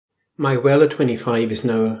My Weller 25 is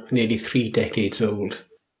now nearly 3 decades old,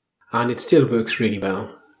 and it still works really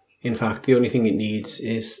well. In fact, the only thing it needs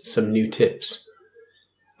is some new tips.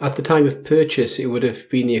 At the time of purchase, it would have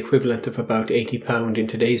been the equivalent of about £80 in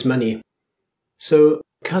today's money. So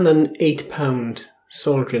can an £8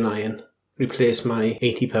 soldering iron replace my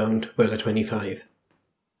 £80 Weller 25?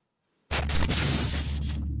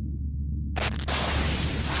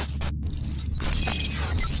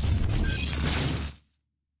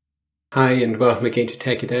 Hi and welcome again to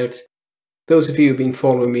Tech It Out. Those of you who've been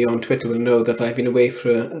following me on Twitter will know that I've been away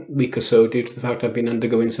for a week or so due to the fact I've been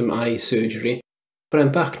undergoing some eye surgery. But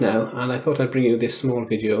I'm back now, and I thought I'd bring you this small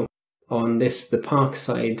video on the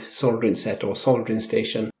Parkside soldering set or soldering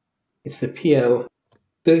station. It's the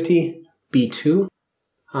PL30B2,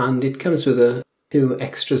 and it comes with a few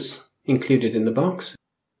extras included in the box.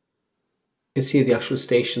 You can see the actual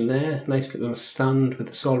station there, nice little stand with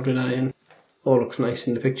the soldering iron. All looks nice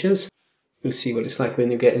in the pictures. You'll see what it's like when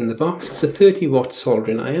you get in the box. It's a 30-watt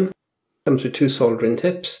soldering iron. Comes with 2 soldering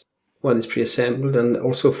tips. One is pre-assembled and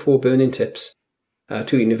also 4 burning tips.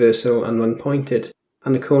 2 universal and 1 pointed.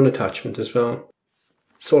 And a cone attachment as well.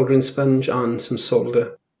 Soldering sponge and some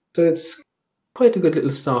solder. So it's quite a good little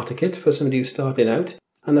starter kit for somebody who's starting out.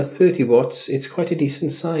 And at 30 watts, it's quite a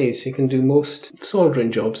decent size. You can do most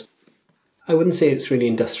soldering jobs. I wouldn't say it's really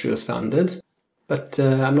industrial standard, but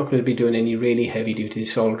I'm not going to be doing any really heavy-duty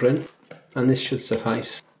soldering. And this should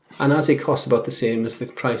suffice. And as it costs about the same as the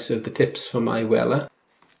price of the tips for my Weller,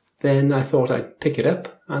 then I thought I'd pick it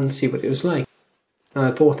up and see what it was like. Now,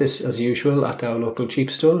 I bought this as usual at our local cheap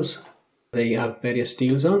stores. They have various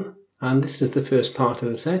deals on, and this is the first part of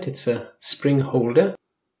the set. It's a spring holder,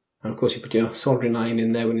 and of course you put your soldering iron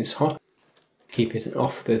in there when it's hot, keep it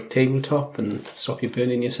off the tabletop and stop you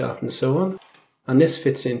burning yourself and so on. And this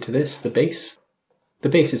fits into this, the base. The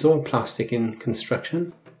base is all plastic in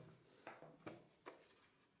construction.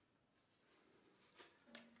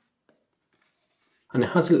 And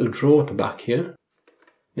it has a little drawer at the back here.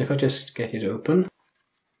 If I just get it open,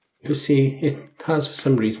 you'll see it has for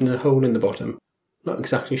some reason a hole in the bottom. Not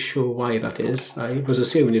exactly sure why that is. I was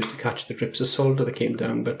assuming it was to catch the drips of solder that came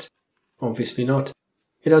down, but obviously not.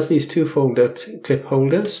 It has these 2 fold-out clip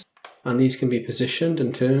holders, and these can be positioned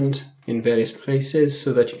and turned in various places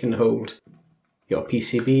so that you can hold your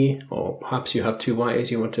PCB, or perhaps you have 2 wires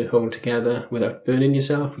you want to hold together without burning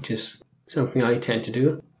yourself, which is something I tend to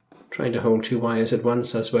do. Trying to hold 2 wires at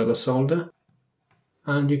once as well as solder,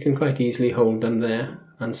 and you can quite easily hold them there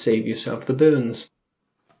and save yourself the burns.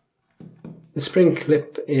 The spring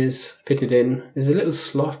clip is fitted in. There's a little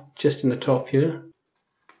slot just in the top here.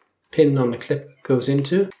 Pin on the clip goes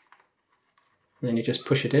into, and then you just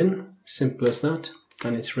push it in, simple as that,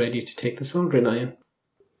 and it's ready to take the soldering iron.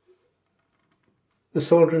 The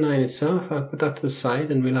soldering iron itself, I'll put that to the side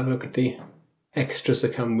and we'll have a look at the extras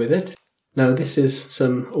that come with it. Now this is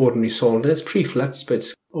some ordinary solder. It's pre-flux, but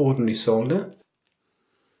it's ordinary solder.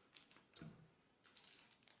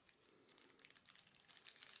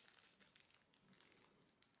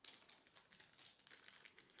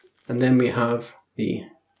 And then we have the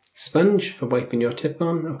sponge for wiping your tip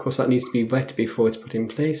on. Of course that needs to be wet before it's put in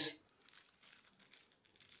place.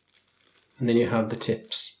 And then you have the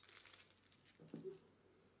tips.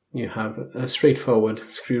 You have a straightforward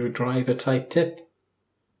screwdriver type tip.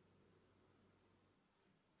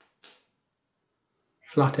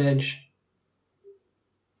 Flat edge,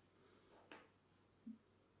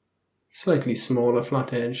 slightly smaller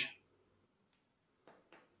flat edge,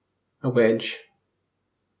 a wedge,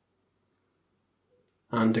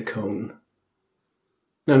 and a cone.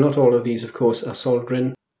 Now not all of these of course are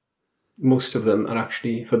soldering, most of them are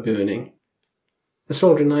actually for burning. The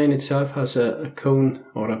soldering iron itself has a cone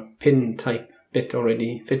or a pin type bit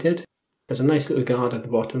already fitted. There's a nice little guard at the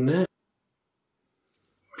bottom there.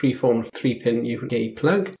 Preformed 3-pin UK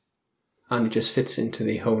plug, and it just fits into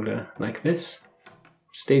the holder like this.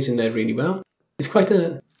 Stays in there really well. It's quite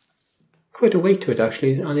a weight to it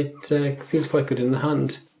actually, and it feels quite good in the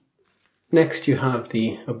hand. Next you have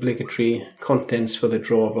the obligatory contents for the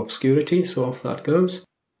drawer of obscurity, so off that goes.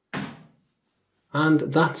 And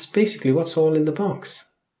that's basically what's all in the box.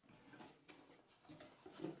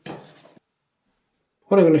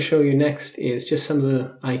 What I'm going to show you next is just some of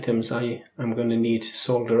the items I am going to need to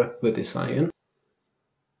solder up with this iron.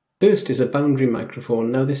 First is a boundary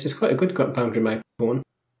microphone. Now this is quite a good boundary microphone,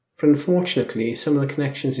 but unfortunately some of the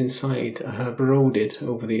connections inside have eroded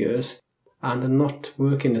over the years and are not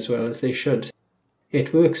working as well as they should.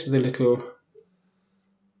 It works with a little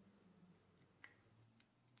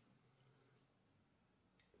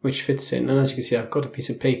which fits in, and as you can see I've got a piece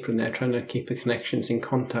of paper in there trying to keep the connections in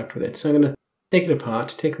contact with it. So I'm going to take it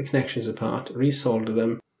apart, take the connections apart, resolder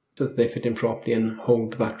them so that they fit in properly and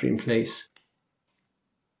hold the battery in place.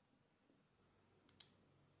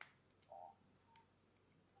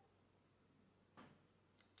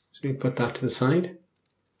 So we put that to the side.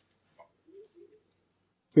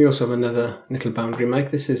 We also have another little boundary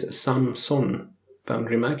mic. This is a Samsung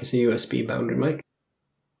boundary mic. It's a USB boundary mic.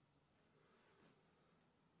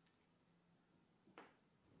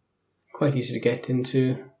 Quite easy to get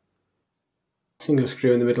into. Single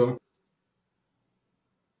screw in the middle.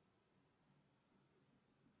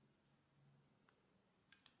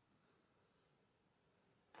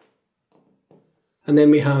 And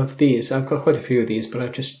then we have these. I've got quite a few of these, but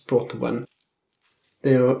I've just brought the one.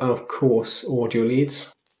 They're of course audio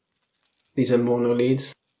leads. These are mono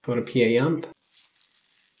leads for a PA amp.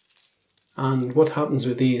 And what happens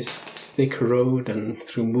with these, they corrode, and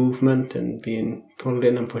through movement and being pulled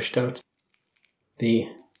in and pushed out, the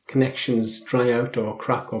connections dry out or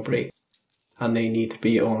crack or break, and they need to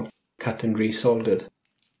be all cut and resoldered.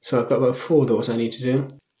 So I've got about 4 of those I need to do.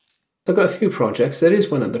 I've got a few projects. There is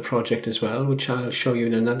one other project as well, which I'll show you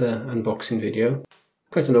in another unboxing video.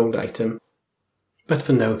 Quite an old item. But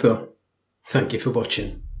for now though, thank you for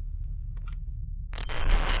watching.